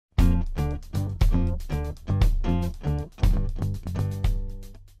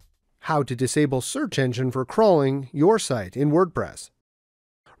how to disable search engine for crawling your site in WordPress.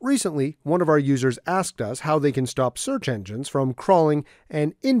 Recently, one of our users asked us how they can stop search engines from crawling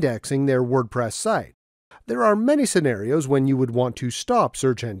and indexing their WordPress site. There are many scenarios when you would want to stop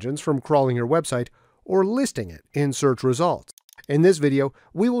search engines from crawling your website or listing it in search results. In this video,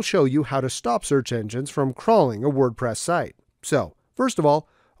 we will show you how to stop search engines from crawling a WordPress site. So, first of all,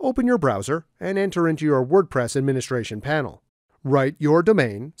 open your browser and enter into your WordPress administration panel. Write your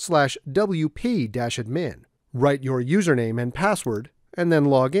domain /wp-admin. Write your username and password, and then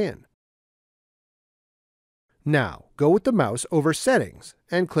log in. Now, go with the mouse over Settings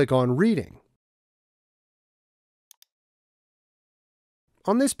and click on Reading.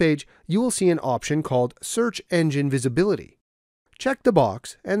 On this page, you will see an option called Search Engine Visibility. Check the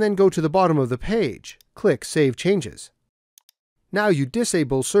box and then go to the bottom of the page. Click Save Changes. Now you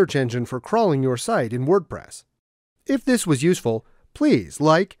disable search engine for crawling your site in WordPress. If this was useful, please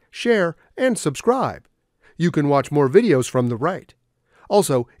like, share, and subscribe. You can watch more videos from the right.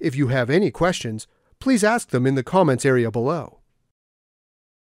 Also, if you have any questions, please ask them in the comments area below.